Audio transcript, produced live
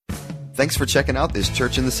Thanks for checking out this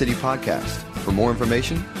Church in the City podcast. For more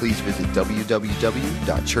information, please visit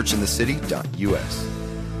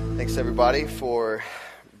www.churchinthecity.us. Thanks, everybody, for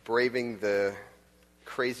braving the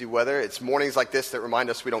crazy weather. It's mornings like this that remind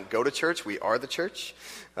us we don't go to church, we are the church.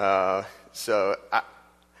 So I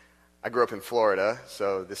grew up in Florida,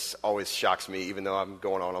 so this always shocks me, even though I'm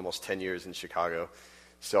going on almost 10 years in Chicago.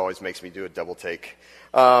 So it always makes me do a double take.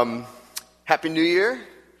 Happy New Year.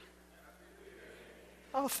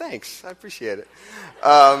 Oh, thanks. I appreciate it.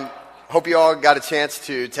 Hope you all got a chance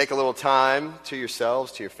to take a little time to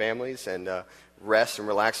yourselves, to your families, and rest and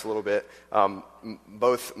relax a little bit.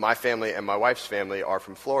 Both my family and my wife's family are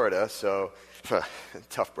from Florida, so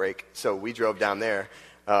tough break. So we drove down there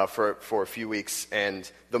for a few weeks,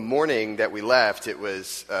 and the morning that we left, it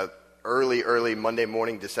was early Monday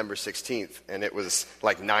morning, December 16th, and it was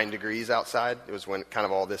like 9 degrees outside. It was when kind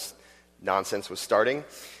of all this nonsense was starting.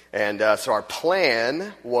 And so our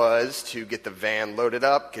plan was to get the van loaded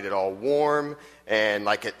up, get it all warm, and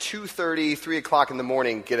like at 2:30, 3 o'clock in the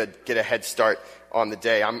morning, get a head start on the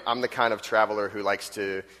day. I'm the kind of traveler who likes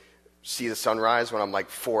to see the sunrise when I'm like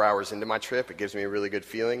 4 hours into my trip. It gives me a really good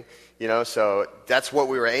feeling, so that's what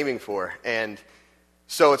we were aiming for. And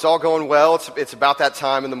so it's all going well. It's about that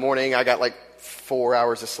time in the morning. I got like 4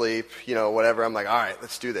 hours of sleep, whatever. I'm like, all right,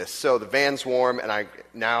 let's do this. So the van's warm, and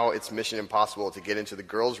now it's mission impossible to get into the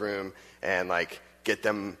girls' room and like get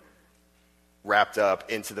them wrapped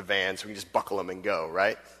up into the van so we can just buckle them and go,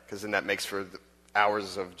 right? Because then that makes for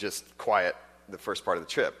hours of just quiet the first part of the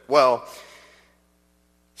trip. Well,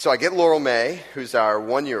 so I get Laurel May, who's our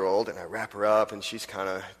 1-year-old, and I wrap her up, and she's kind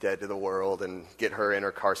of dead to the world, and get her in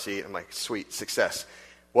her car seat. I'm like, sweet, success.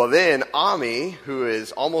 Well, then Ami, who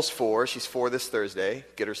is almost 4, she's 4 this Thursday.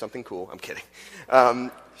 Get her something cool. I'm kidding. I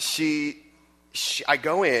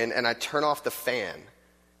go in and I turn off the fan.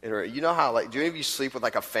 And you know how, like, do any of you sleep with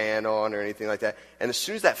like a fan on or anything like that? And as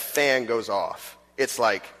soon as that fan goes off, it's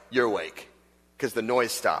like you're awake because the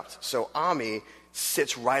noise stopped. So Ami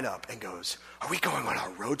sits right up and goes, "Are we going on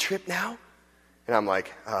our road trip now?" And I'm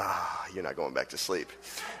like, you're not going back to sleep.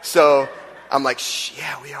 So I'm like,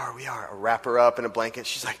 yeah, we are. I wrap her up in a blanket.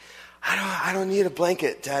 She's like, I don't need a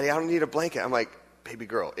blanket, Daddy. I don't need a blanket. I'm like, baby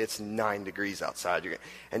girl, it's 9 degrees outside.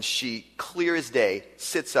 And she, clear as day,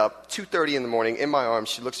 sits up, 2:30 in the morning, in my arms.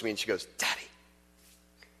 She looks at me and she goes, "Daddy,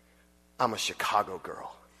 I'm a Chicago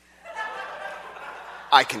girl.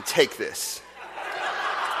 I can take this."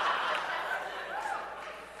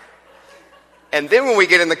 And then when we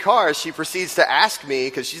get in the car, she proceeds to ask me,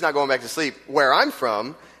 because she's not going back to sleep, where I'm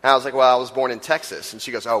from. And I was like, well, I was born in Texas. And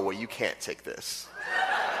she goes, "Oh, well, you can't take this."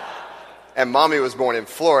 And Mommy was born in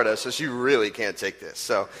Florida, so she really can't take this.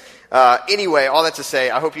 So anyway, all that to say,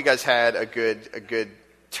 I hope you guys had a good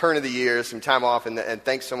turn of the year, some time off, and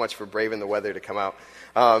thanks so much for braving the weather to come out.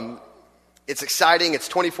 It's exciting. It's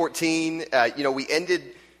 2014. We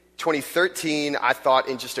ended 2013, I thought,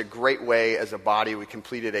 in just a great way as a body. We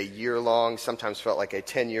completed a year-long, sometimes felt like a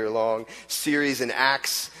 10-year-long series in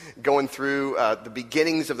Acts, going through the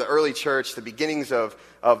beginnings of the early church, the beginnings of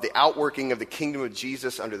the outworking of the kingdom of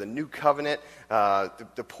Jesus under the new covenant,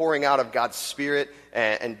 the pouring out of God's Spirit,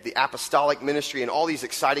 and the apostolic ministry, and all these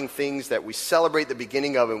exciting things that we celebrate the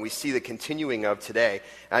beginning of and we see the continuing of today.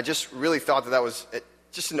 And I just really thought that was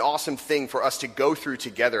just an awesome thing for us to go through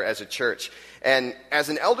together as a church. And as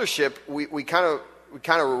an eldership, we kind of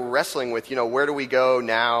wrestling with, where do we go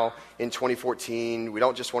now in 2014? We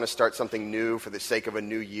don't just want to start something new for the sake of a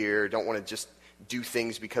new year. Don't want to just do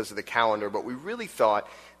things because of the calendar. But we really thought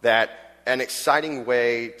that an exciting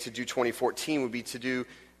way to do 2014 would be to do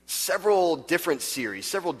several different series,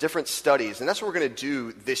 several different studies, and that's what we're going to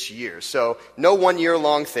do this year. So no 1 year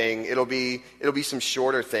long thing. It'll be some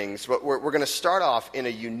shorter things, but we're going to start off in a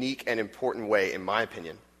unique and important way, in my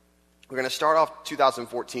opinion. We're going to start off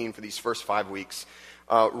 2014 for these first 5 weeks,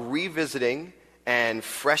 revisiting and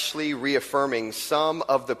freshly reaffirming some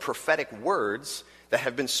of the prophetic words that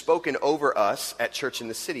have been spoken over us at Church in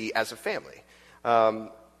the City as a family.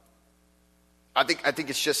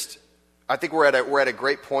 I think we're at a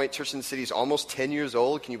great point. Church in the City is almost 10 years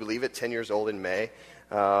old. Can you believe it? 10 years old in May.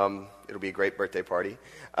 It'll be a great birthday party.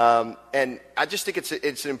 And I just think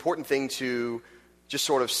it's an important thing to just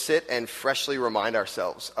sort of sit and freshly remind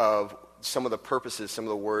ourselves of some of the purposes, some of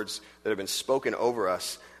the words that have been spoken over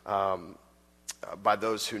us by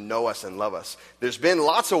those who know us and love us. There's been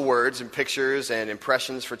lots of words and pictures and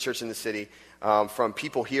impressions for Church in the City from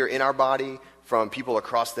people here in our body, from people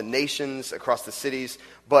across the nations, across the cities,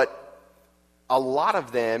 but a lot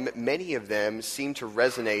of them, many of them, seem to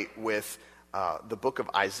resonate with the book of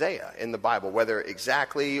Isaiah in the Bible, whether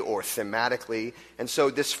exactly or thematically. And so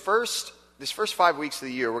this first this first 5 weeks of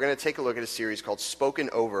the year, we're going to take a look at a series called Spoken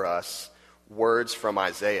Over Us, Words from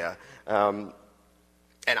Isaiah. And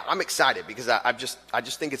I'm excited because I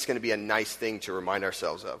just think it's going to be a nice thing to remind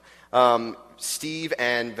ourselves of. Steve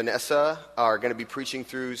and Vanessa are going to be preaching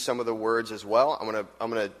through some of the words as well.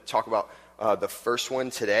 I'm going to talk about the first one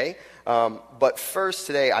today. But first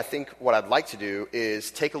today, I think what I'd like to do is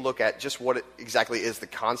take a look at just what exactly is the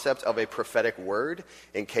concept of a prophetic word,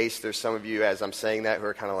 in case there's some of you, as I'm saying that, who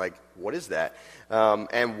are kind of like, what is that?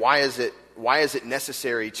 And why is it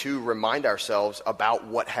necessary to remind ourselves about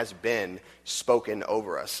what has been spoken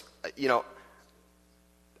over us?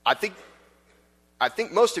 I think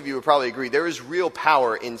most of you would probably agree there is real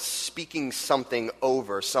power in speaking something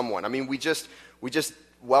over someone. I mean, we just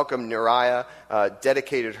welcomed Neriah,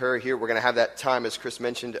 dedicated her here. We're going to have that time, as Chris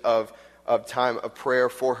mentioned, of time of prayer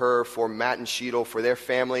for her, for Matt and Sheetal, for their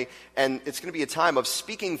family. And it's going to be a time of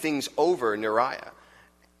speaking things over Neriah.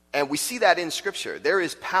 And we see that in Scripture. There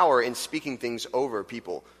is power in speaking things over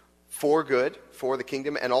people for good, for the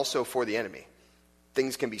kingdom, and also for the enemy.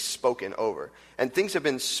 Things can be spoken over. And things have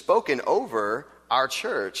been spoken over our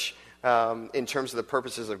church in terms of the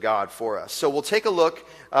purposes of God for us. So we'll take a look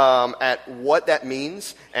at what that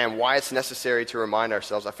means and why it's necessary to remind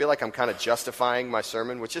ourselves. I feel like I'm kind of justifying my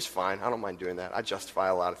sermon, which is fine. I don't mind doing that. I justify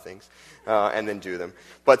a lot of things and then do them.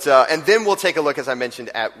 But and then we'll take a look, as I mentioned,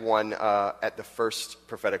 at the first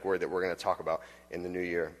prophetic word that we're going to talk about in the new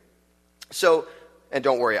year. So, and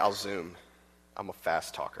don't worry, I'll zoom. I'm a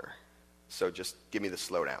fast talker. So just give me the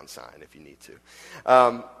slow down sign if you need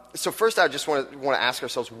to. So first, I just want to ask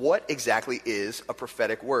ourselves, what exactly is a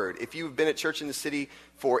prophetic word? If you've been at Church in the City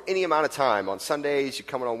for any amount of time, on Sundays, you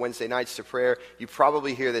come in on Wednesday nights to prayer, you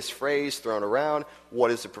probably hear this phrase thrown around,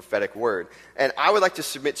 what is a prophetic word? And I would like to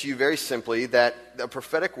submit to you very simply that a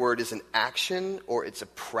prophetic word is an action or it's a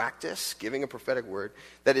practice, giving a prophetic word,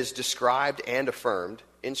 that is described and affirmed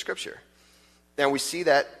in Scripture. Now, we see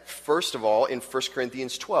that, first of all, in 1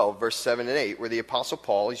 Corinthians 12, verse 7 and 8, where the Apostle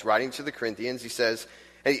Paul, he's writing to the Corinthians, he says,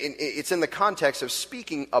 it's in the context of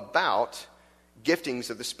speaking about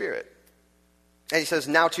giftings of the Spirit. And he says,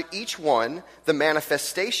 now to each one, the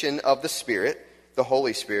manifestation of the Spirit, the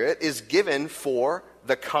Holy Spirit, is given for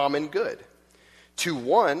the common good. To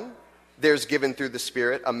one, there's given through the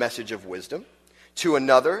Spirit a message of wisdom. To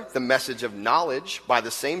another, the message of knowledge by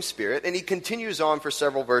the same Spirit. And he continues on for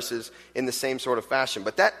several verses in the same sort of fashion.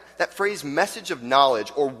 But that phrase, message of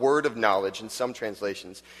knowledge, or word of knowledge in some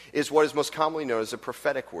translations, is what is most commonly known as a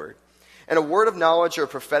prophetic word. And a word of knowledge or a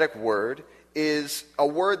prophetic word is a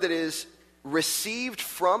word that is received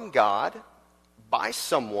from God by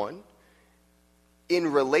someone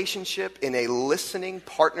in relationship, in a listening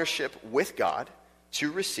partnership with God,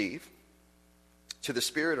 to receive to the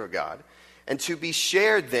Spirit of God. And to be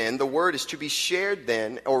shared then, the word is to be shared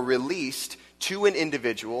then or released to an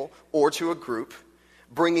individual or to a group,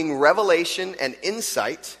 bringing revelation and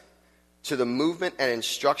insight to the movement and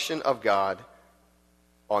instruction of God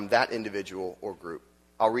on that individual or group.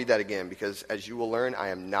 I'll read that again because, as you will learn, I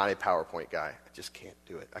am not a PowerPoint guy. I just can't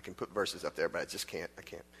do it. I can put verses up there, but I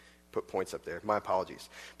can't put points up there. My apologies.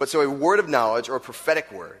 But so a word of knowledge or a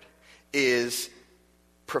prophetic word is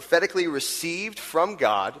prophetically received from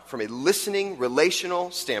God from a listening,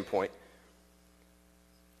 relational standpoint,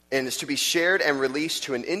 and is to be shared and released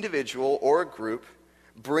to an individual or a group,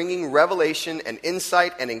 bringing revelation and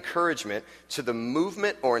insight and encouragement to the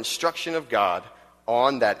movement or instruction of God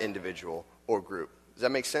on that individual or group. Does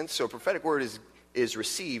that make sense? So a prophetic word is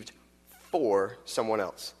received for someone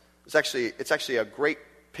else. It's actually a great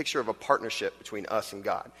picture of a partnership between us and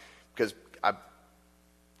God, because I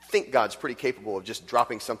think God's pretty capable of just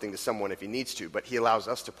dropping something to someone if he needs to, but he allows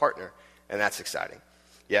us to partner, and that's exciting.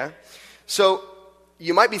 Yeah? So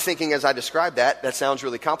you might be thinking, as I described that sounds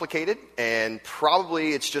really complicated, and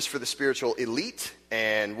probably it's just for the spiritual elite,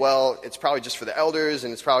 and, well, it's probably just for the elders,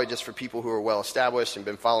 and it's probably just for people who are well established and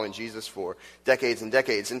been following Jesus for decades and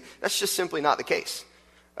decades, and that's just simply not the case.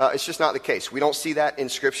 It's just not the case. We don't see that in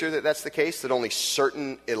Scripture that's the case, that only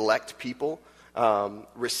certain elect people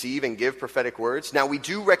receive and give prophetic words. Now, we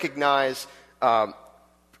do recognize a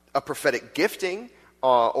prophetic gifting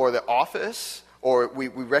or the office, or we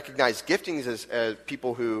recognize giftings as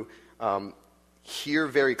people who hear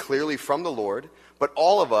very clearly from the Lord, but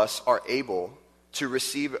all of us are able to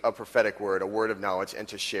receive a prophetic word, a word of knowledge, and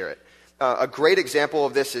to share it. A great example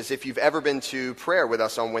of this is if you've ever been to prayer with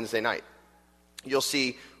us on Wednesday night. You'll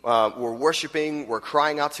see we're worshiping, we're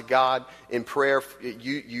crying out to God in prayer,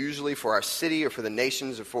 usually for our city or for the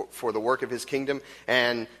nations or for the work of his kingdom.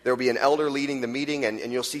 And there'll be an elder leading the meeting,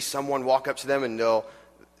 and you'll see someone walk up to them and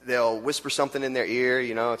they'll whisper something in their ear.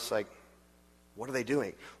 You know, it's like, what are they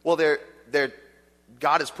doing? Well,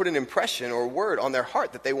 God has put an impression or a word on their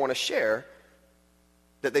heart that they want to share,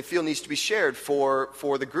 that they feel needs to be shared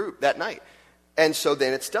for the group that night. And so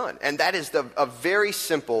then it's done. And that is a very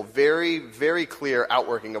simple, very, very clear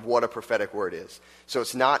outworking of what a prophetic word is. So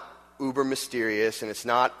it's not uber mysterious, and it's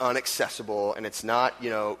not inaccessible, and it's not,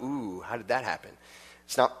 ooh, how did that happen?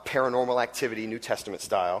 It's not paranormal activity, New Testament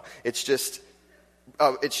style. It's just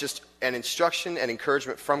an instruction and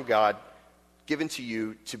encouragement from God given to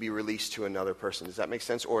you to be released to another person. Does that make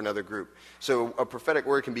sense? Or another group. So a prophetic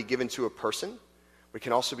word can be given to a person, but it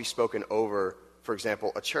can also be spoken over, for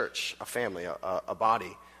example, a church, a family, a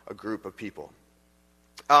body, a group of people.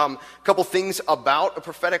 A couple things about a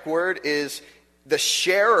prophetic word is the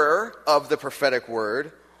sharer of the prophetic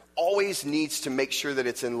word always needs to make sure that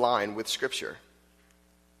it's in line with Scripture.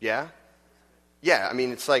 Yeah? Yeah, I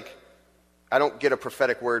mean, it's like, I don't get a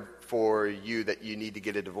prophetic word for you that you need to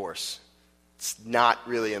get a divorce. It's not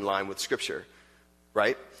really in line with Scripture,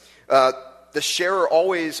 right? The sharer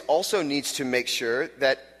always also needs to make sure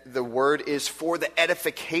that the word is for the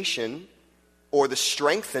edification or the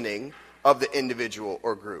strengthening of the individual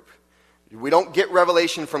or group. We don't get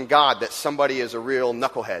revelation from God that somebody is a real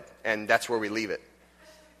knucklehead, and that's where we leave it.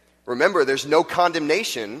 Remember, there's no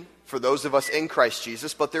condemnation for those of us in Christ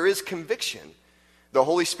Jesus, but there is conviction. The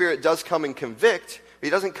Holy Spirit does come and convict, but He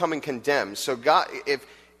doesn't come and condemn. So God,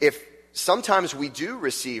 if sometimes we do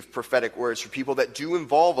receive prophetic words for people that do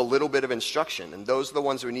involve a little bit of instruction, and those are the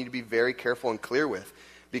ones that we need to be very careful and clear with,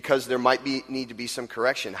 because there might need to be some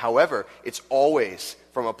correction. However, it's always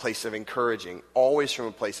from a place of encouraging, always from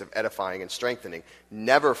a place of edifying and strengthening,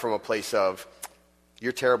 never from a place of,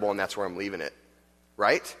 you're terrible and that's where I'm leaving it,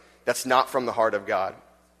 right? That's not from the heart of God.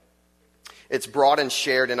 It's brought and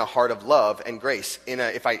shared in a heart of love and grace,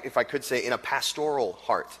 if I could say, in a pastoral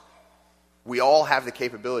heart. We all have the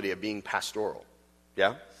capability of being pastoral,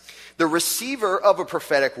 yeah? The receiver of a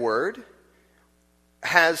prophetic word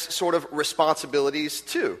has sort of responsibilities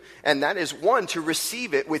too. And that is, one, to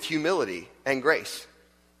receive it with humility and grace.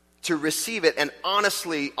 To receive it and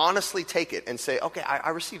honestly take it and say, okay, I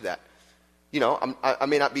receive that. I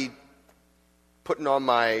may not be putting on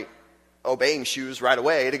my obeying shoes right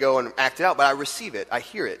away to go and act it out, but I receive it. I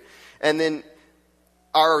hear it. And then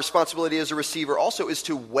our responsibility as a receiver also is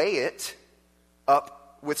to weigh it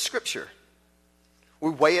up with Scripture. We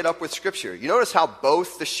weigh it up with Scripture. You notice how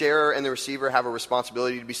both the sharer and the receiver have a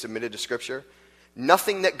responsibility to be submitted to Scripture?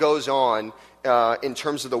 Nothing that goes on in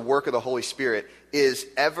terms of the work of the Holy Spirit is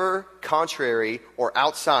ever contrary or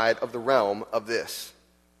outside of the realm of this.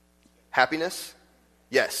 Happiness?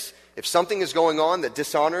 Yes. If something is going on that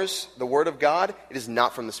dishonors the Word of God, it is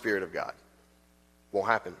not from the Spirit of God. Won't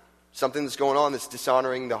happen. Something that's going on that's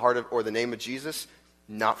dishonoring the heart of or the name of Jesus,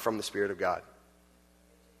 not from the Spirit of God.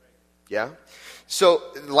 Yeah? So,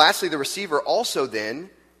 lastly, the receiver also then,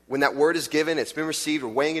 when that word is given, it's been received, we're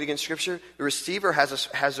weighing it against Scripture, the receiver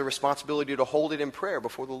has a responsibility to hold it in prayer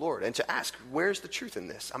before the Lord and to ask, where's the truth in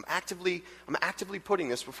this? I'm actively putting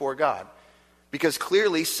this before God. Because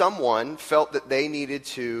clearly someone felt that they needed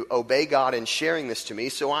to obey God in sharing this to me,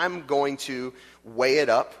 so I'm going to weigh it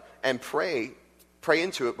up and pray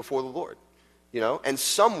into it before the Lord. And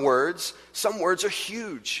some words are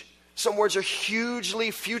huge. Some words are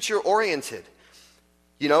hugely future-oriented.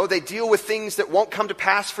 They deal with things that won't come to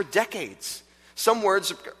pass for decades. Some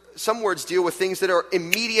words deal with things that are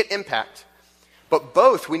immediate impact. But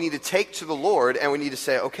both we need to take to the Lord, and we need to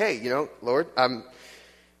say, okay, Lord,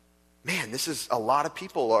 man, this is a lot of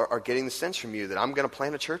people are getting the sense from you that I'm going to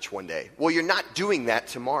plant a church one day. Well, you're not doing that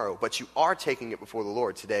tomorrow, but you are taking it before the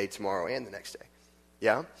Lord today, tomorrow, and the next day.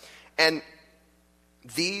 Yeah? And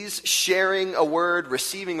these sharing a word,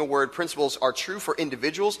 receiving a word principles are true for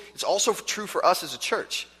individuals. It's also true for us as a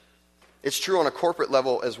church. It's true on a corporate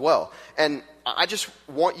level as well. And I just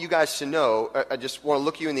want you guys to know, I just want to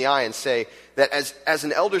look you in the eye and say that as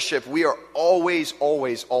an eldership, we are always,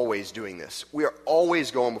 always, always doing this. We are always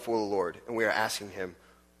going before the Lord, and we are asking Him,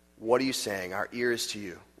 what are you saying? Our ear is to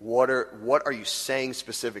you. What are you saying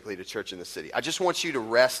specifically to church in the city? I just want you to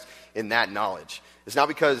rest in that knowledge. It's not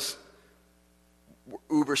because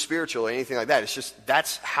we're uber spiritual or anything like that. It's just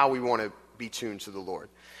that's how we want to be tuned to the Lord.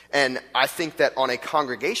 And I think that on a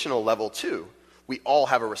congregational level too, we all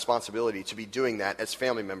have a responsibility to be doing that as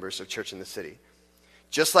family members of Church in the City.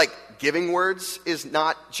 Just like giving words is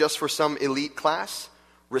not just for some elite class,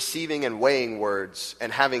 receiving and weighing words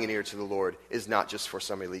and having an ear to the Lord is not just for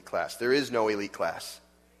some elite class. There is no elite class.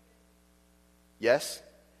 Yes?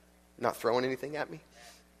 Not throwing anything at me?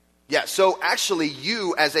 Yeah, so actually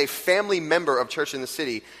you as a family member of Church in the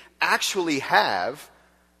City actually have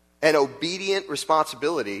an obedient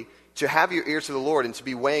responsibility to have your ear to the Lord and to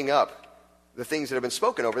be weighing up the things that have been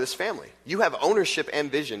spoken over this family. You have ownership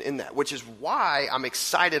and vision in that, which is why I'm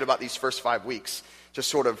excited about these first 5 weeks to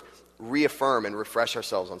sort of reaffirm and refresh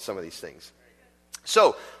ourselves on some of these things.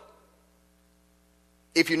 So,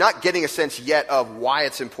 if you're not getting a sense yet of why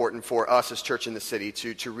it's important for us as Church in the City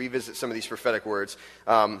to revisit some of these prophetic words,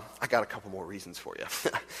 I got a couple more reasons for you.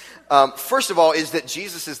 First of all is that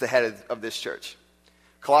Jesus is the head of this church.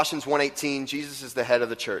 Colossians 1:18, Jesus is the head of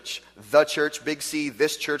the church. The church, big C,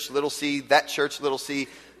 this church, little c, that church, little c.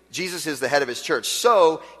 Jesus is the head of his church.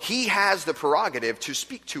 So he has the prerogative to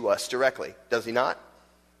speak to us directly, does he not?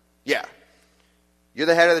 Yeah. You're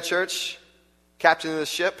the head of the church, captain of the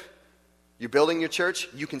ship. You're building your church,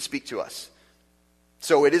 you can speak to us.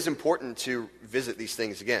 So it is important to visit these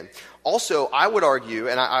things again. Also, I would argue,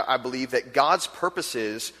 and I believe that God's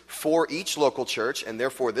purposes for each local church, and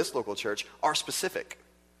therefore this local church, are specific.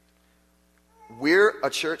 We're a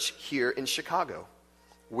church here in Chicago.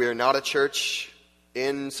 We're not a church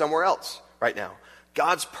in somewhere else right now.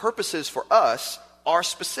 God's purposes for us are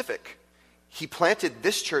specific. He planted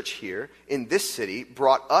this church here in this city,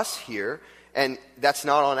 brought us here, and that's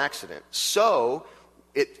not on accident. So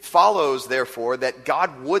it follows, therefore, that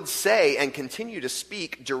God would say and continue to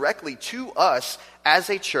speak directly to us as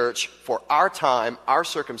a church for our time, our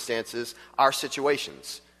circumstances, our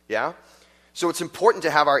situations. Yeah? So it's important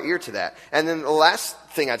to have our ear to that. And then the last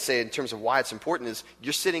thing I'd say in terms of why it's important is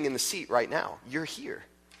you're sitting in the seat right now. You're here.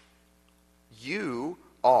 You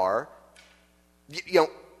are, you know,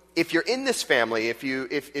 if you're in this family,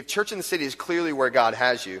 if Church in the City is clearly where God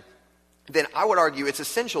has you, then I would argue it's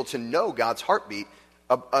essential to know God's heartbeat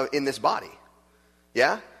in this body.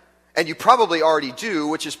 Yeah? And you probably already do,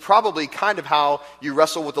 which is probably kind of how you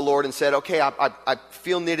wrestle with the Lord and said, okay, I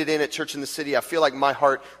feel knitted in at Church in the City. I feel like my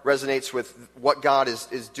heart resonates with what God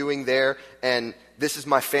is doing there, and this is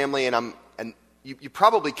my family, and you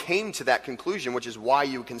probably came to that conclusion, which is why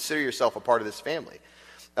you consider yourself a part of this family.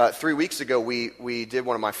 3 weeks ago, we did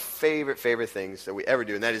one of my favorite things that we ever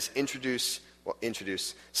do, and that is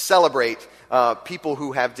celebrate people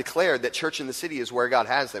who have declared that Church in the City is where God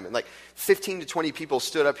has them. And like 15 to 20 people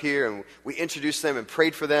stood up here and we introduced them and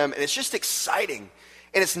prayed for them. And it's just exciting.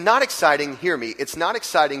 And it's not exciting, hear me, it's not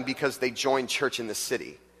exciting because they joined Church in the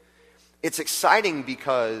City. It's exciting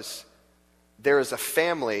because there is a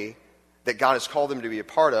family that God has called them to be a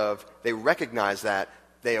part of. They recognize that,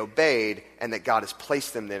 they obeyed, and that God has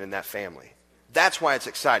placed them then in that family. That's why it's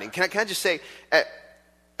exciting. Can I just say,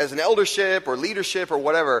 as an eldership or leadership or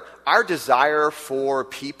whatever, our desire for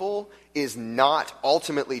people is not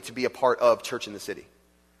ultimately to be a part of Church in the City.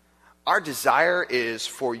 Our desire is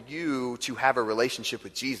for you to have a relationship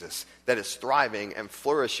with Jesus that is thriving and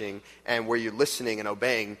flourishing and where you're listening and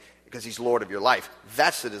obeying because he's Lord of your life.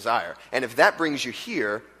 That's the desire. And if that brings you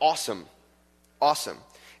here, awesome. Awesome.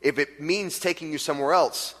 If it means taking you somewhere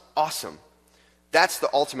else, awesome. That's the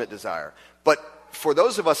ultimate desire. But for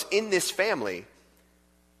those of us in this family,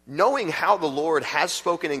 knowing how the Lord has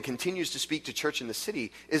spoken and continues to speak to Church in the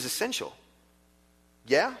City is essential.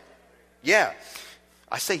 Yeah? Yeah.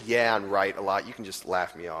 I say yeah and right a lot. You can just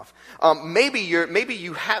laugh me off. Maybe you're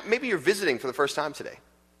visiting for the first time today.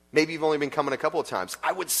 Maybe you've only been coming a couple of times.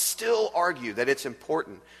 I would still argue that it's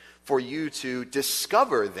important for you to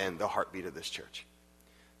discover then the heartbeat of this church.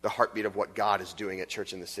 The heartbeat of what God is doing at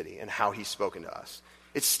Church in the City and how he's spoken to us.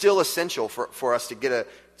 It's still essential for us to get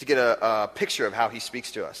a picture of how he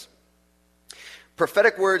speaks to us.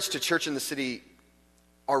 Prophetic words to Church in the City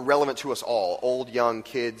are relevant to us all. Old, young,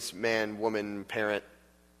 kids, man, woman, parent,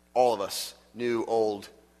 all of us, new, old.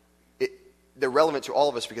 They're relevant to all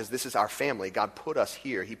of us because this is our family. God put us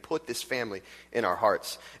here. He put this family in our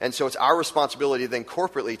hearts. And so it's our responsibility then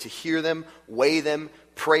corporately to hear them, weigh them,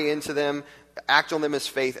 pray into them, act on them as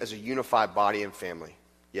faith as a unified body and family.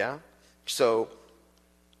 Yeah? So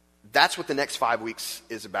that's what the next 5 weeks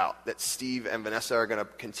is about, that Steve and Vanessa are going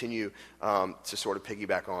to continue to sort of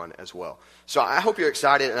piggyback on as well. So I hope you're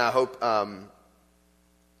excited, and I hope, I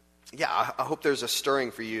hope there's a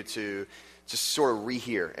stirring for you to just sort of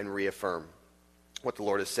rehear and reaffirm what the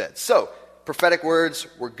Lord has said. So, prophetic words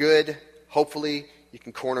were good. Hopefully, you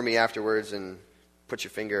can corner me afterwards and put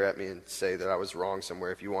your finger at me and say that I was wrong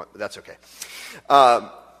somewhere if you want, but that's okay.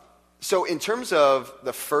 So in terms of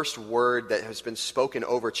the first word that has been spoken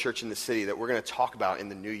over Church in the City that we're going to talk about in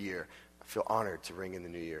the new year, I feel honored to ring in the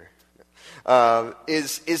new year,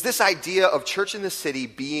 is this idea of Church in the City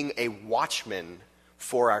being a watchman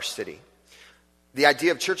for our city. The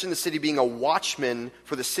idea of Church in the City being a watchman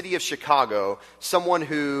for the city of Chicago,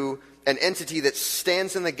 an entity that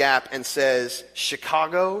stands in the gap and says,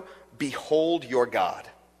 Chicago, behold your God.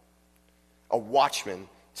 A watchman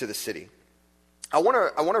to the city. I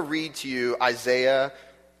want to read to you Isaiah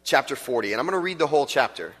chapter 40, and I'm going to read the whole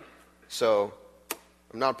chapter. So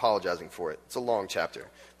I'm not apologizing for it. It's a long chapter.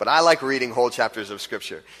 But I like reading whole chapters of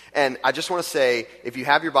Scripture. And I just want to say, if you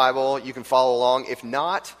have your Bible, you can follow along. If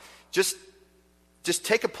not, just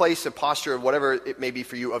take a place, a posture, whatever it may be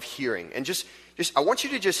for you, of hearing. And I want you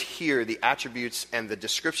to just hear the attributes and the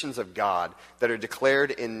descriptions of God that are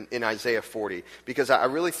declared in Isaiah 40. Because I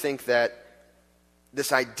really think that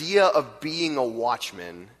this idea of being a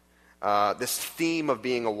watchman, this theme of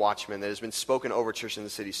being a watchman that has been spoken over Church in the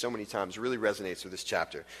City so many times really resonates with this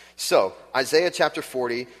chapter. So, Isaiah chapter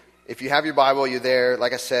 40, if you have your Bible, you're there.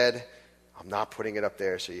 Like I said, I'm not putting it up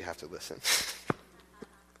there, so you have to listen.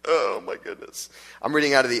 Oh, my goodness. I'm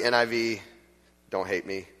reading out of the NIV. Don't hate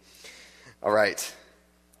me. All right.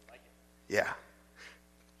 Yeah.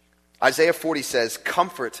 Isaiah 40 says,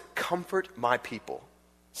 comfort my people,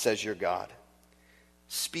 says your God.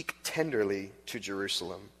 Speak tenderly to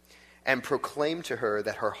Jerusalem and proclaim to her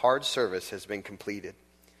that her hard service has been completed,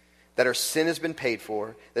 that her sin has been paid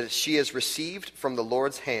for, that she has received from the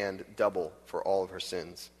Lord's hand double for all of her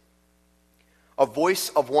sins. A voice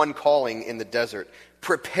of one calling in the desert,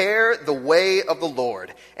 prepare the way of the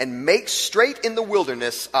Lord and make straight in the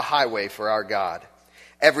wilderness a highway for our God.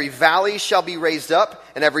 Every valley shall be raised up,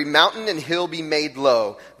 and every mountain and hill be made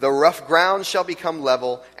low. The rough ground shall become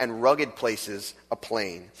level, and rugged places a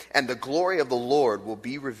plain. And the glory of the Lord will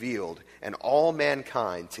be revealed, and all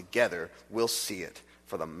mankind together will see it,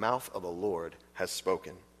 for the mouth of the Lord has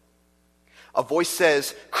spoken. A voice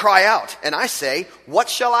says, cry out, and I say, what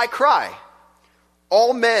shall I cry?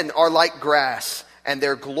 All men are like grass, and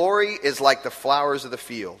their glory is like the flowers of the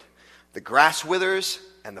field. The grass withers,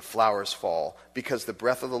 and the flowers fall, because the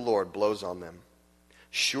breath of the Lord blows on them.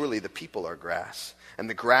 Surely the people are grass, and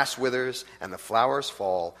the grass withers, and the flowers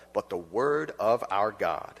fall, but the word of our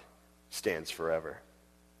God stands forever.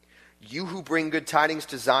 You who bring good tidings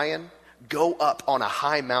to Zion, go up on a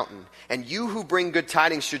high mountain. And you who bring good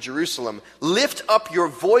tidings to Jerusalem, lift up your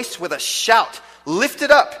voice with a shout. Lift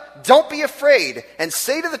it up, don't be afraid, and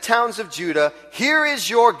say to the towns of Judah, here is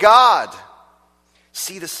your God.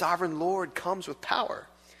 See, the sovereign Lord comes with power.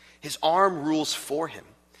 His arm rules for him.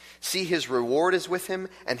 See, his reward is with him,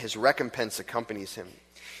 and his recompense accompanies him.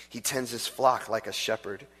 He tends his flock like a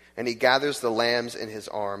shepherd, and he gathers the lambs in his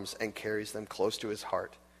arms and carries them close to his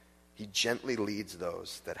heart. He gently leads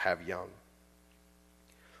those that have young.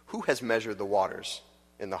 Who has measured the waters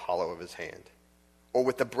in the hollow of his hand, or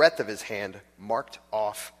with the breadth of his hand marked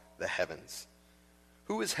off the heavens?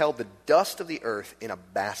 Who has held the dust of the earth in a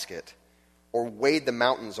basket, or weighed the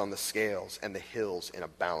mountains on the scales and the hills in a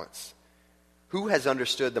balance? Who has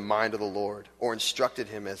understood the mind of the Lord, or instructed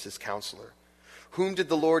him as his counselor? Whom did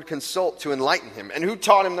the Lord consult to enlighten him, and who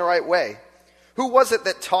taught him the right way? Who was it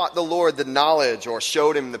that taught the Lord the knowledge, or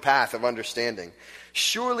showed him the path of understanding?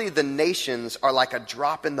 Surely the nations are like a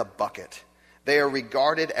drop in the bucket. They are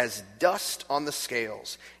regarded as dust on the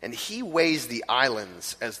scales, and he weighs the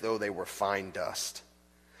islands as though they were fine dust.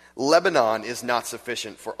 Lebanon is not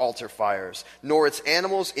sufficient for altar fires, nor its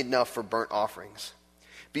animals enough for burnt offerings.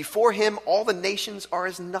 Before him all the nations are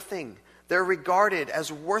as nothing. They're regarded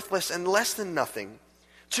as worthless and less than nothing.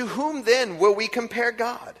 To whom then will we compare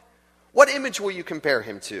God? What image will you compare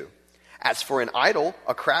him to? As for an idol,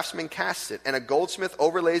 a craftsman casts it, and a goldsmith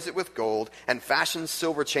overlays it with gold, and fashions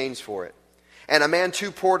silver chains for it. And a man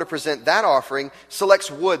too poor to present that offering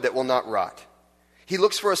selects wood that will not rot. He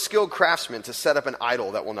looks for a skilled craftsman to set up an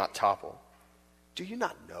idol that will not topple. Do you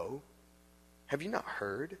not know? Have you not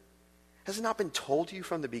heard? Has it not been told to you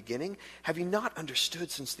from the beginning? Have you not understood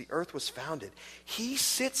since the earth was founded? He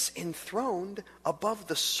sits enthroned above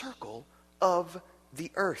the circle of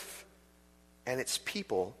the earth, and its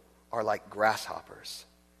people are like grasshoppers.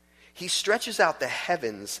 He stretches out the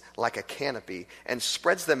heavens like a canopy and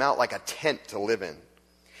spreads them out like a tent to live in.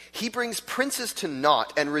 He brings princes to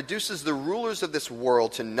naught and reduces the rulers of this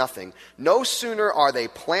world to nothing. No sooner are they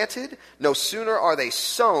planted, no sooner are they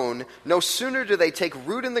sown, no sooner do they take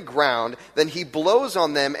root in the ground than he blows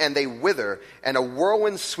on them and they wither, and a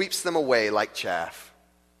whirlwind sweeps them away like chaff.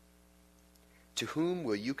 To whom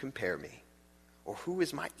will you compare me? Or who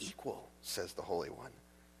is my equal, says the Holy One.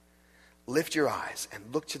 Lift your eyes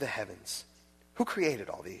and look to the heavens. Who created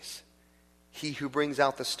all these? He who brings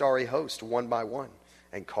out the starry host one by one,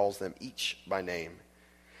 and calls them each by name.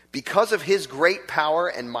 Because of his great power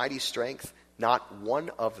and mighty strength, not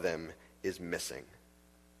one of them is missing.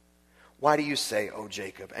 Why do you say, O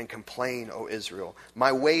Jacob, and complain, O Israel?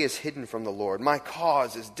 My way is hidden from the Lord. My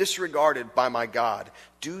cause is disregarded by my God.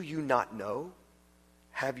 Do you not know?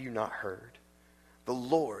 Have you not heard? The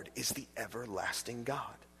Lord is the everlasting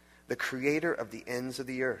God, the creator of the ends of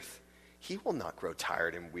the earth. He will not grow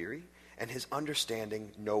tired and weary, and his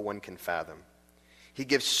understanding no one can fathom. He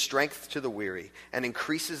gives strength to the weary and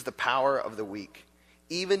increases the power of the weak.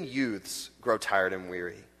 Even youths grow tired and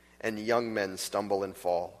weary, and young men stumble and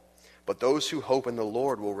fall. But those who hope in the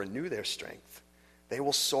Lord will renew their strength. They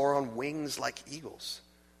will soar on wings like eagles.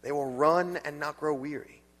 They will run and not grow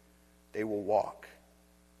weary. They will walk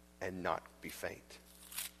and not be faint.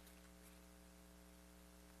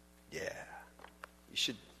 Yeah, you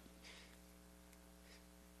should.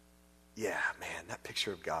 Yeah, man, that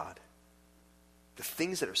picture of God. The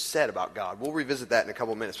things that are said about God. We'll revisit that in a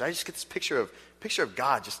couple of minutes. But I just get this picture of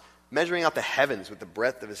God just measuring out the heavens with the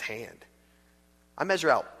breadth of his hand. I measure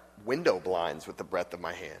out window blinds with the breadth of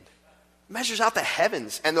my hand. Measures out the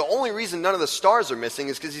heavens. And the only reason none of the stars are missing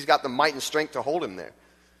is because he's got the might and strength to hold him there.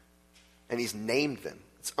 And he's named them.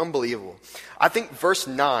 It's unbelievable. I think verse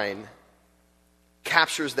 9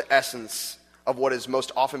 captures the essence of what has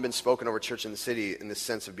most often been spoken over church in the city in the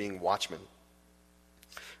sense of being watchmen.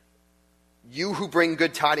 You who bring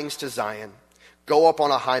good tidings to Zion, go up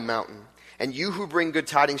on a high mountain. And you who bring good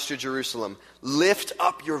tidings to Jerusalem, lift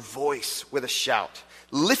up your voice with a shout.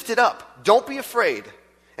 Lift it up. Don't be afraid.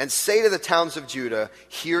 And say to the towns of Judah,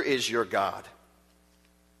 here is your God.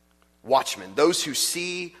 Watchmen, those who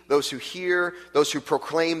see, those who hear, those who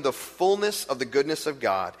proclaim the fullness of the goodness of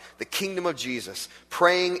God, the kingdom of Jesus,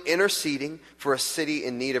 praying, interceding for a city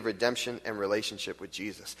in need of redemption and relationship with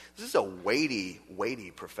Jesus. This is a weighty, weighty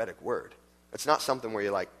prophetic word. It's not something where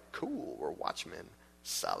you're like, cool, we're watchmen,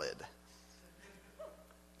 solid.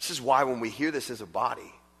 This is why when we hear this as a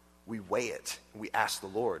body, we weigh it. And we ask the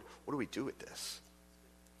Lord, what do we do with this?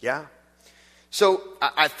 Yeah? So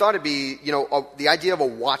I thought it'd be, the idea of a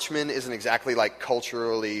watchman isn't exactly like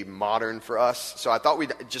culturally modern for us. So I thought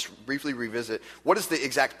we'd just briefly revisit what is the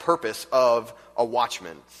exact purpose of a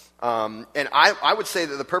watchman. And I would say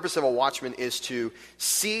that the purpose of a watchman is to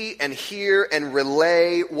see and hear and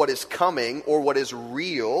relay what is coming or what is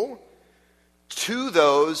real to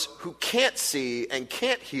those who can't see and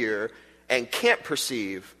can't hear and can't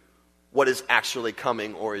perceive what is actually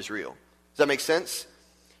coming or is real. Does that make sense?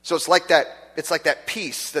 So it's like that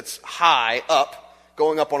piece that's high up,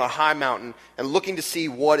 going up on a high mountain and looking to see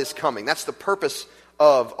what is coming. That's the purpose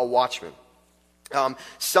of a watchman.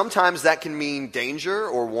 Sometimes that can mean danger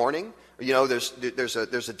or warning. There's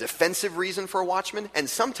a defensive reason for a watchman, and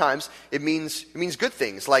sometimes it means good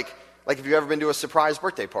things. Like if you've ever been to a surprise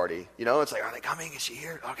birthday party, it's like, are they coming? Is she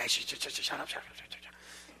here? Okay, shut up.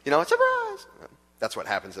 Surprise. That's what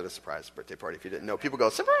happens at a surprise birthday party. If you didn't know, people go,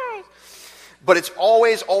 surprise. But it's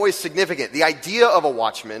always, always significant. The idea of a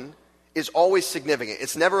watchman is always significant.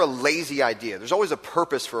 It's never a lazy idea. There's always a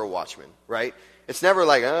purpose for a watchman, right? It's never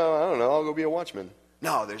like, oh, I don't know, I'll go be a watchman.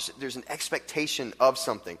 No, there's an expectation of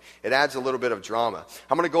something. It adds a little bit of drama.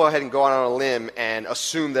 I'm going to go ahead and go out on a limb and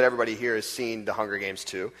assume that everybody here has seen The Hunger Games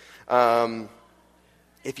 2.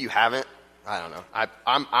 If you haven't, I don't know.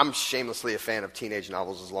 I'm shamelessly a fan of teenage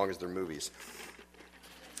novels as long as they're movies.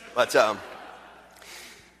 But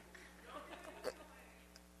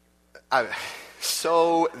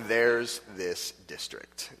so there's this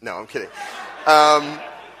district. No, I'm kidding.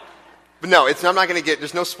 But no, I'm not going to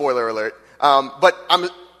there's no spoiler alert. But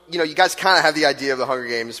you guys kind of have the idea of the Hunger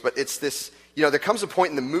Games, but it's this, there comes a point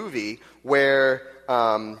in the movie where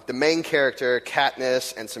the main character,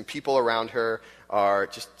 Katniss, and some people around her are,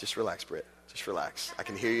 just relax, Britt. Just relax. I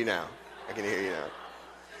can hear you now.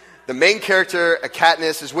 The main character,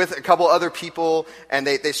 Katniss, is with a couple other people, and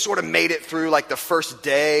they sort of made it through like the first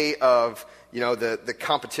day of, the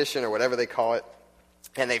competition or whatever they call it,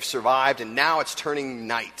 and they've survived, and now it's turning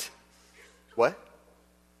night. What?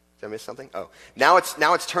 Did I miss something? Oh, now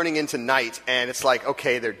it's turning into night, and it's like,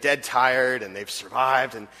 okay, they're dead tired, and they've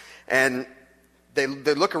survived, and they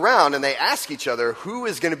look around, and they ask each other, who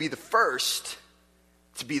is going to be the first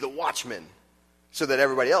to be the watchman so that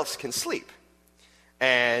everybody else can sleep?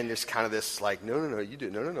 And there's kind of this like, no, you do.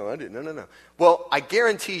 No, I do. No. Well, I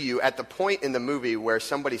guarantee you at the point in the movie where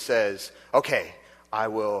somebody says, okay,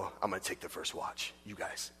 I'm going to take the first watch. You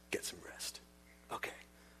guys get some rest. Okay.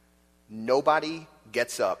 Nobody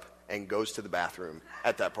gets up and goes to the bathroom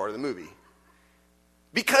at that part of the movie.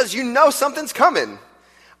 Because something's coming.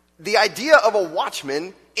 The idea of a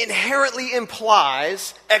watchman inherently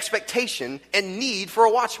implies expectation and need for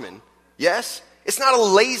a watchman. Yes? It's not a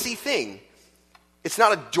lazy thing. It's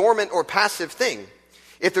not a dormant or passive thing.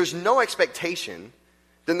 If there's no expectation,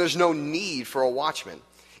 then there's no need for a watchman.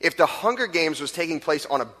 If the Hunger Games was taking place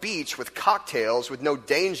on a beach with cocktails with no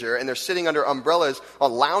danger, and they're sitting under umbrellas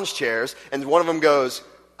on lounge chairs, and one of them goes,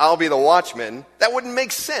 I'll be the watchman, that wouldn't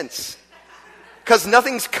make sense. Because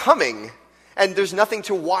nothing's coming, and there's nothing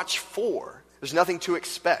to watch for. There's nothing to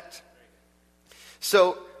expect.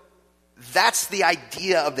 So that's the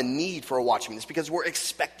idea of the need for a watchman. It's because we're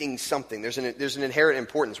expecting something. There's an inherent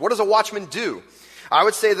importance. What does a watchman do? I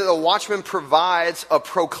would say that a watchman provides a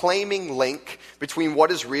proclaiming link between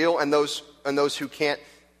what is real and those who can't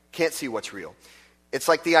see what's real. It's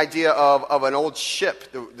like the idea of an old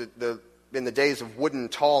ship in the days of wooden,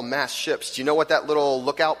 tall mast ships. Do you know what that little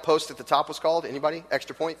lookout post at the top was called? Anybody?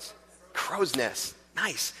 Extra points? Crow's nest.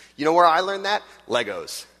 Nice. You know where I learned that?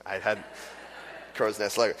 Legos. I had crow's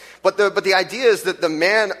nest Lego. But the idea is that the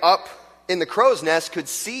man up in the crow's nest could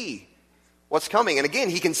see what's coming. And again,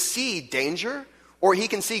 he can see danger, or he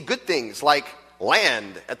can see good things like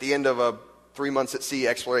land at the end of a 3 months at sea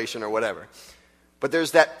exploration or whatever. But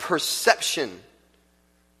there's that perception.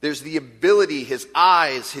 There's the ability, his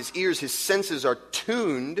eyes, his ears, his senses are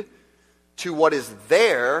tuned to what is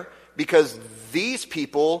there because these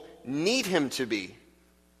people need him to be.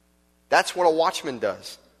 That's what a watchman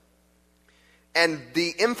does. And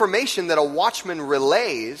the information that a watchman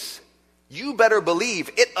relays, you better believe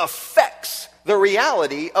it affects the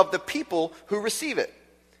reality of the people who receive it.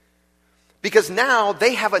 Because now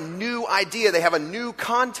they have a new idea, they have a new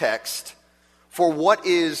context for what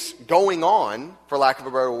is going on, for lack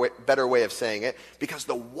of a better way of saying it, because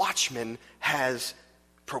the watchman has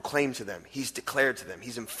proclaimed to them. He's declared to them.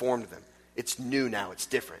 He's informed them. It's new now. It's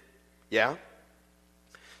different. Yeah?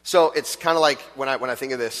 So it's kind of like when I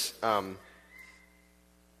think of this, you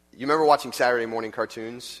remember watching Saturday morning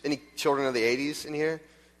cartoons? Any children of the 80s in here?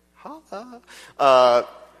 Holla.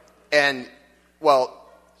 And, well,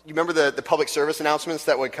 you remember the public service announcements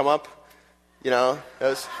that would come up? You know,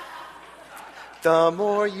 those... The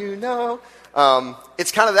more you know.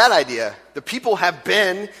 It's kind of that idea. The people have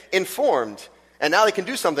been informed, and now they can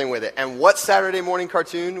do something with it. And what Saturday morning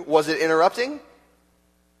cartoon was it interrupting?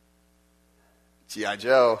 G.I.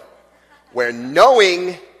 Joe, where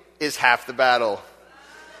knowing is half the battle.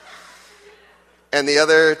 And the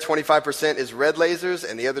other 25% is red lasers,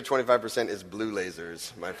 and the other 25% is blue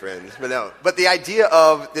lasers, my friends. But the idea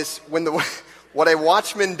of this, what a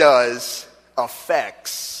watchman does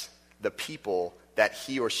affects the people that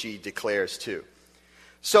he or she declares to.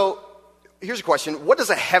 So, here's a question. What does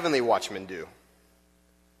a heavenly watchman do?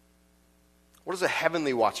 What does a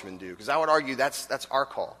heavenly watchman do? Because I would argue that's our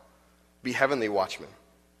call. Be heavenly watchmen.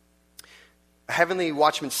 A heavenly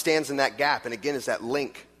watchman stands in that gap, and again is that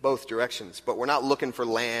link both directions. But we're not looking for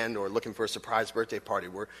land or looking for a surprise birthday party.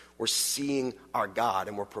 We're seeing our God,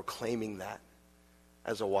 and we're proclaiming that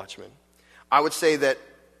as a watchman. I would say that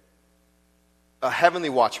a heavenly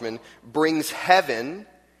watchman brings heaven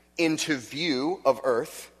into view of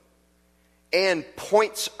earth and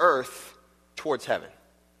points earth towards heaven.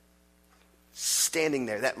 Standing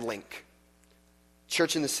there, that link.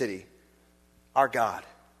 Church in the city, our God,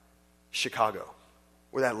 Chicago.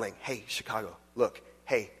 We're that link. Hey, Chicago, look.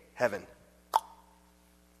 Hey, heaven.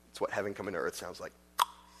 That's what heaven coming to earth sounds like.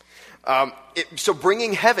 So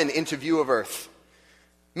bringing heaven into view of earth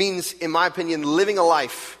means, in my opinion, living a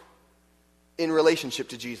life in relationship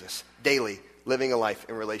to Jesus. Daily, living a life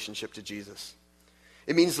in relationship to Jesus.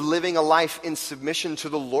 It means living a life in submission to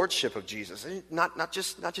the lordship of Jesus. Not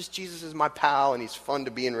just Jesus is my pal and he's fun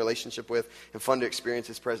to be in relationship with and fun to experience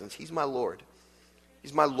his presence. He's my Lord.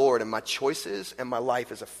 He's my Lord, and my choices and my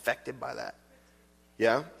life is affected by that.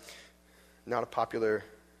 Yeah? Not a popular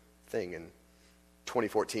thing in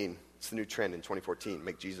 2014. It's the new trend in 2014.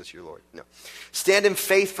 Make Jesus your Lord. No. Stand in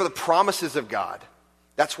faith for the promises of God.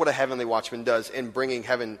 That's what a heavenly watchman does in bringing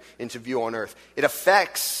heaven into view on earth. It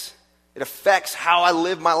affects how I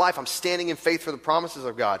live my life. I'm standing in faith for the promises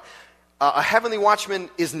of God. A heavenly watchman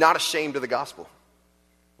is not ashamed of the gospel.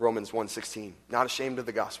 Romans 1:16. Not ashamed of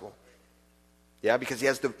the gospel. Yeah, because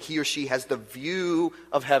he or she has the view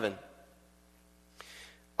of heaven.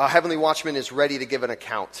 A heavenly watchman is ready to give an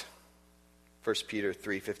account, 1 Peter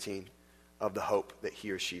 3:15, of the hope that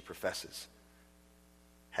he or she professes.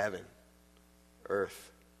 Heaven,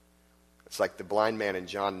 earth. It's like the blind man in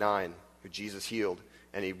John 9 who Jesus healed,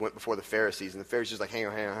 and he went before the Pharisees, and the Pharisees were like, hang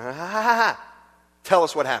on. Tell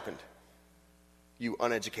us what happened, you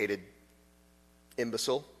uneducated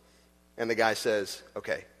imbecile. And the guy says,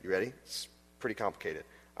 okay, you ready? It's pretty complicated.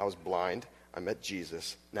 I was blind. I met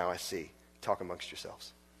Jesus. Now I see. Talk amongst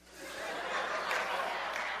yourselves.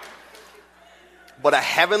 But a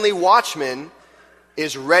heavenly watchman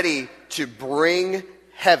is ready to bring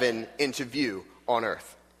heaven into view on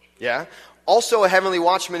earth. Yeah? Also, a heavenly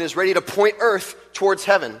watchman is ready to point earth towards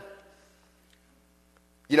heaven.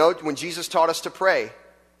 You know, when Jesus taught us to pray,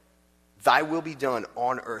 thy will be done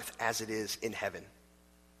on earth as it is in heaven.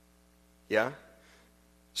 Yeah?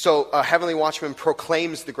 So a heavenly watchman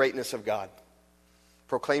proclaims the greatness of God.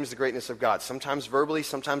 Proclaims the greatness of God. Sometimes verbally,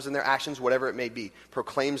 sometimes in their actions, whatever it may be.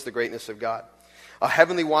 Proclaims the greatness of God. A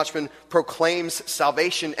heavenly watchman proclaims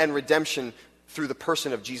salvation and redemption through the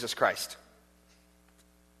person of Jesus Christ.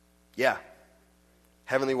 Yeah.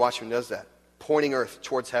 Heavenly watchman does that. Pointing earth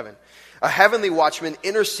towards heaven. A heavenly watchman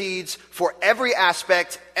intercedes for every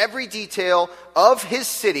aspect, every detail of his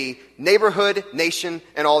city, neighborhood, nation,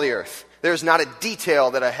 and all the earth. There's not a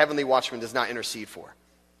detail that a heavenly watchman does not intercede for.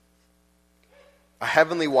 A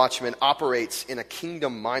heavenly watchman operates in a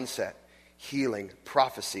kingdom mindset, healing,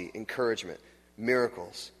 prophecy, encouragement,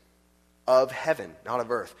 miracles of heaven, not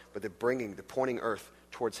of earth, but they're pointing earth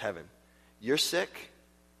towards heaven. You're sick.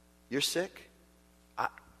 You're sick.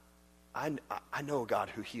 I know a God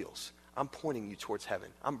who heals. I'm pointing you towards heaven.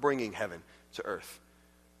 I'm bringing heaven to earth.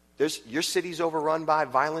 Your city's overrun by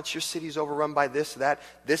violence. Your city's overrun by this, that.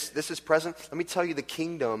 This is present. Let me tell you, the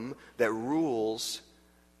kingdom that rules,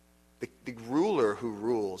 the ruler who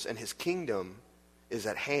rules, and his kingdom is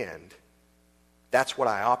at hand. That's what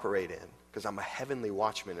I operate in, because I'm a heavenly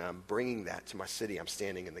watchman, and I'm bringing that to my city. I'm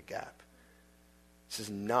standing in the gap. This is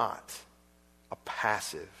not a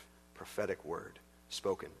passive prophetic word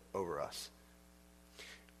spoken over us.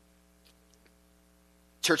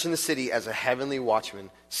 Church in the City, as a heavenly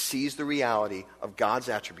watchman, sees the reality of God's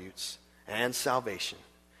attributes and salvation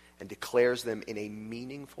and declares them in a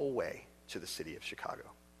meaningful way to the city of Chicago.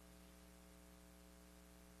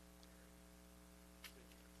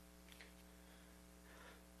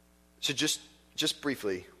 So just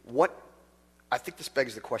briefly, I think this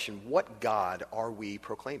begs the question, what God are we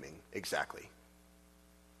proclaiming exactly?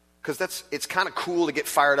 Because it's kind of cool to get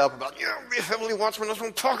fired up about, be a heavenly watchman, that's what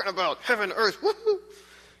I'm talking about. Heaven, earth, woohoo.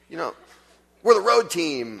 We're the road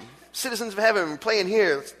team, citizens of heaven, playing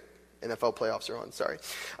here. NFL playoffs are on, sorry.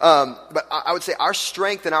 But I would say our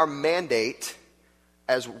strength and our mandate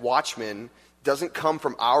as watchmen doesn't come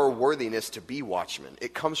from our worthiness to be watchmen.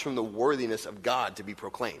 It comes from the worthiness of God to be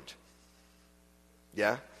proclaimed.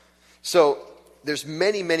 Yeah? So there's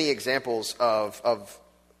many, many examples of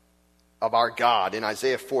our God in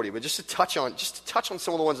Isaiah 40, but just to touch on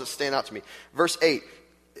some of the ones that stand out to me. Verse 8,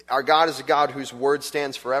 our God is a God whose word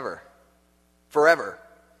stands forever. Forever.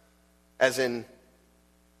 As in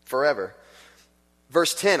forever.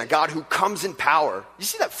 Verse 10, a God who comes in power. You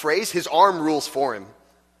see that phrase? His arm rules for him.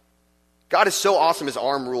 God is so awesome, his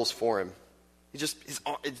arm rules for him.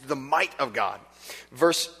 It's the might of God.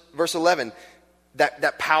 Verse 11,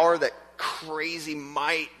 that power, that crazy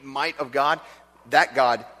might of God, that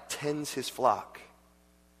God tends his flock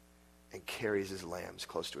and carries his lambs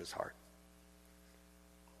close to his heart.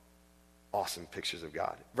 Awesome pictures of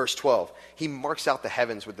God. Verse 12, he marks out the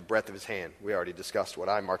heavens with the breadth of his hand. We already discussed what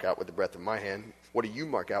I mark out with the breadth of my hand. What do you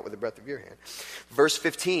mark out with the breadth of your hand? Verse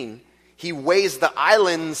 15, he weighs the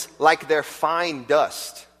islands like they're fine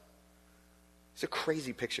dust. These are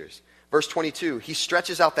crazy pictures. Verse 22, he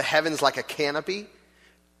stretches out the heavens like a canopy.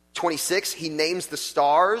 26, he names the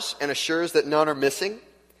stars and assures that none are missing.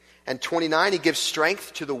 And 29, he gives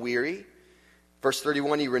strength to the weary. Verse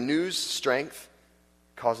 31, he renews strength,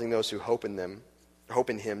 causing those who hope in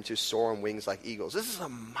him to soar on wings like eagles. This is a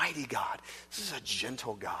mighty God. This is a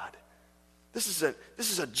gentle God. This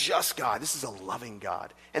is a just God. This is a loving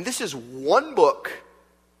God. And this is one book,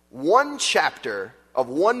 one chapter of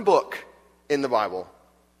one book in the Bible.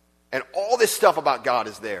 And all this stuff about God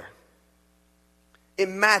is there.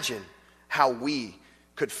 Imagine how we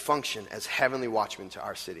could function as heavenly watchmen to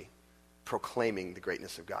our city, proclaiming the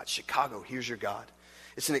greatness of God. Chicago, here's your God.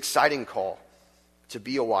 It's an exciting call to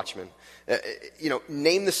be a watchman.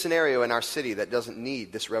 Name the scenario in our city that doesn't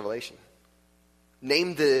need this revelation.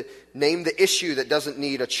 Name the issue that doesn't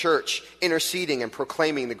need a church interceding and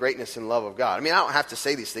proclaiming the greatness and love of God. I mean, I don't have to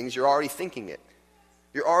say these things. You're already thinking it.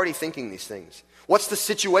 You're already thinking these things. What's the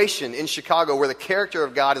situation in Chicago where the character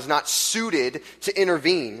of God is not suited to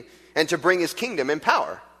intervene and to bring his kingdom in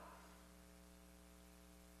power?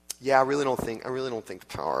 Yeah, I really don't think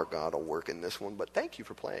the power of God will work in this one, but thank you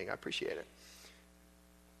for playing. I appreciate it.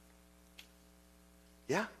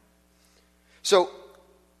 Yeah. So,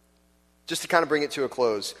 just to kind of bring it to a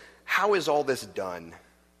close, how is all this done?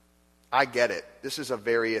 I get it. This is a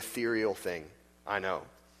very ethereal thing. I know.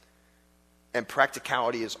 And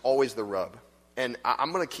practicality is always the rub. And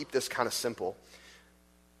I'm going to keep this kind of simple,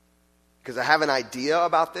 because I have an idea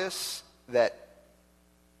about this that,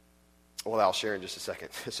 well, I'll share in just a second,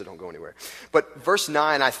 so don't go anywhere. But verse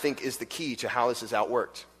 9, I think, is the key to how this is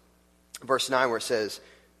outworked. Verse 9, where it says,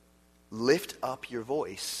 lift up your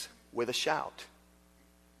voice with a shout.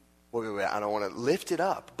 Wait, I don't want to lift it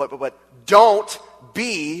up, but don't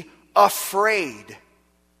be afraid.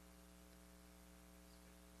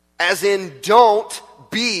 As in, don't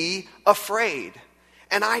be afraid.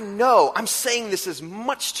 And I know, I'm saying this as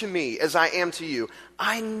much to me as I am to you.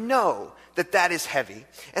 I know that that is heavy,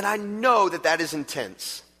 and I know that that is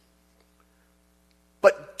intense.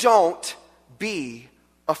 But don't be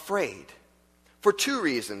afraid. For two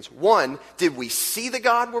reasons. One, did we see the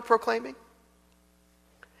God we're proclaiming?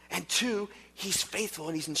 And two, he's faithful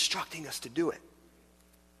and he's instructing us to do it.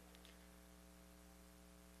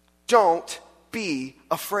 Don't be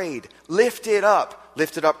afraid. Lift it up.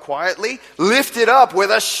 Lift it up quietly. Lift it up with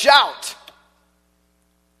a shout.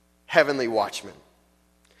 Heavenly watchmen.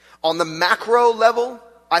 On the macro level,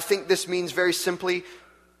 I think this means very simply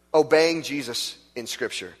obeying Jesus in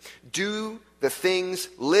Scripture. Do the things,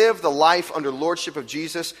 live the life under lordship of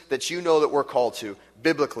Jesus that you know that we're called to,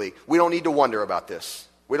 biblically. We don't need to wonder about this.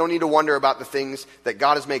 We don't need to wonder about the things that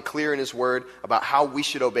God has made clear in His Word about how we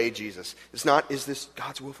should obey Jesus. It's not, is this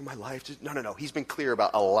God's will for my life? No. He's been clear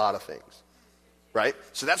about a lot of things. Right?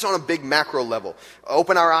 So that's on a big macro level.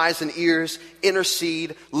 Open our eyes and ears,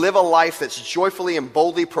 intercede, live a life that's joyfully and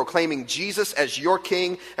boldly proclaiming Jesus as your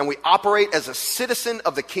King, and we operate as a citizen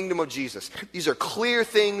of the kingdom of Jesus. These are clear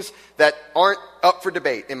things that aren't up for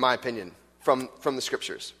debate, in my opinion, from the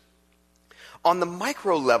Scriptures. On the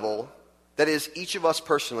micro level, that is, each of us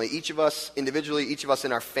personally, each of us individually, each of us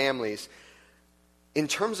in our families, in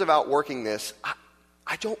terms of outworking this,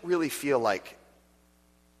 I don't really feel like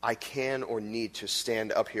I can or need to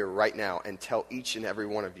stand up here right now and tell each and every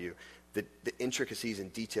one of you the intricacies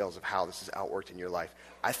and details of how this is outworked in your life.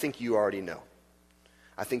 I think you already know.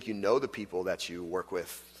 I think you know the people that you work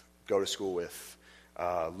with, go to school with,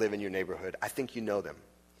 live in your neighborhood. I think you know them.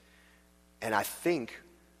 And I think,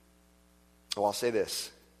 I'll say this.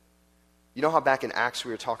 You know how back in Acts we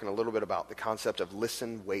were talking a little bit about the concept of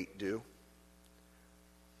listen, wait, do?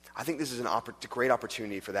 I think this is a great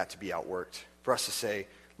opportunity for that to be outworked. For us to say,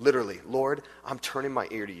 literally, Lord, I'm turning my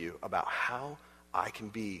ear to you about how I can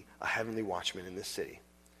be a heavenly watchman in this city.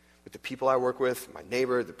 With the people I work with, my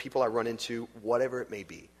neighbor, the people I run into, whatever it may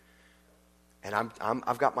be. And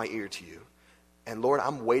I've got my ear to you. And Lord,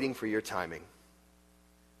 I'm waiting for your timing.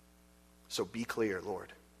 So be clear,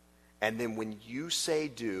 Lord. And then when you say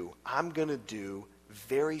do, I'm going to do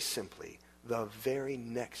very simply the very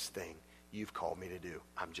next thing you've called me to do.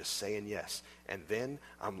 I'm just saying yes. And then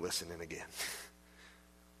I'm listening again.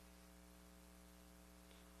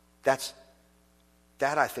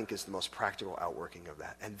 That I think is the most practical outworking of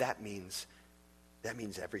that. And that means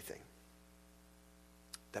everything.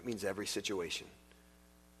 That means every situation.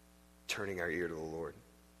 Turning our ear to the Lord.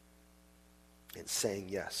 And saying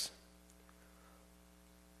yes.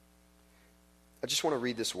 I just want to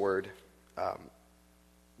read this word.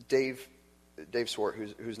 Dave Swart,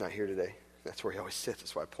 who's not here today. That's where he always sits.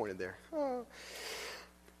 That's why I pointed there. Oh.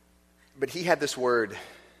 But he had this word.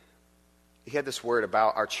 He had this word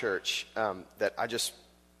about our church that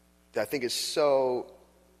I think is so.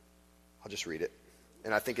 I'll just read it,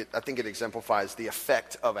 and I think it exemplifies the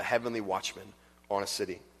effect of a heavenly watchman on a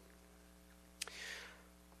city.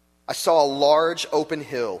 I saw a large open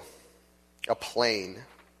hill, a plain,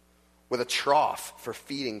 with a trough for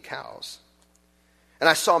feeding cows. And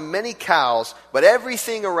I saw many cows, but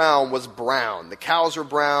everything around was brown. The cows were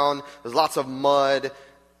brown. There's lots of mud.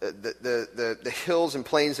 The hills and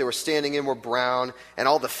plains they were standing in were brown, and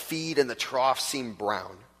all the feed in the trough seemed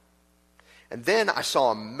brown. And then I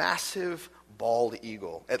saw a massive bald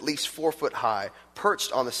eagle, at least 4 foot high,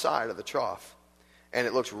 perched on the side of the trough. And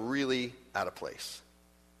it looked really out of place.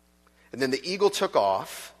 And then the eagle took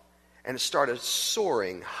off, and it started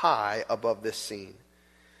soaring high above this scene.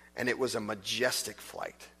 And it was a majestic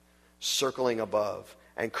flight, circling above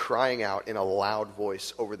and crying out in a loud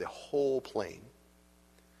voice over the whole plain.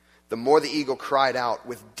 The more the eagle cried out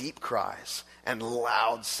with deep cries and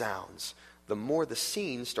loud sounds, the more the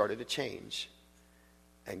scene started to change.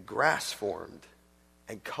 And grass formed,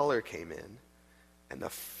 and color came in, and the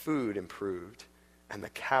food improved, and the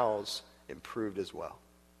cows improved as well.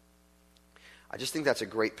 I just think that's a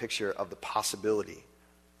great picture of the possibility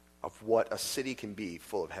of what a city can be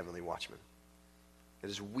full of heavenly watchmen.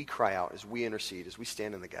 As we cry out, as we intercede, as we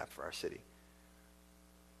stand in the gap for our city,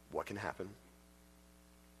 what can happen?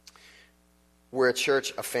 We're a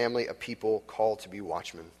church, a family, a people called to be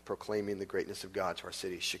watchmen, proclaiming the greatness of God to our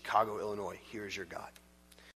city. Chicago, Illinois, here's your God.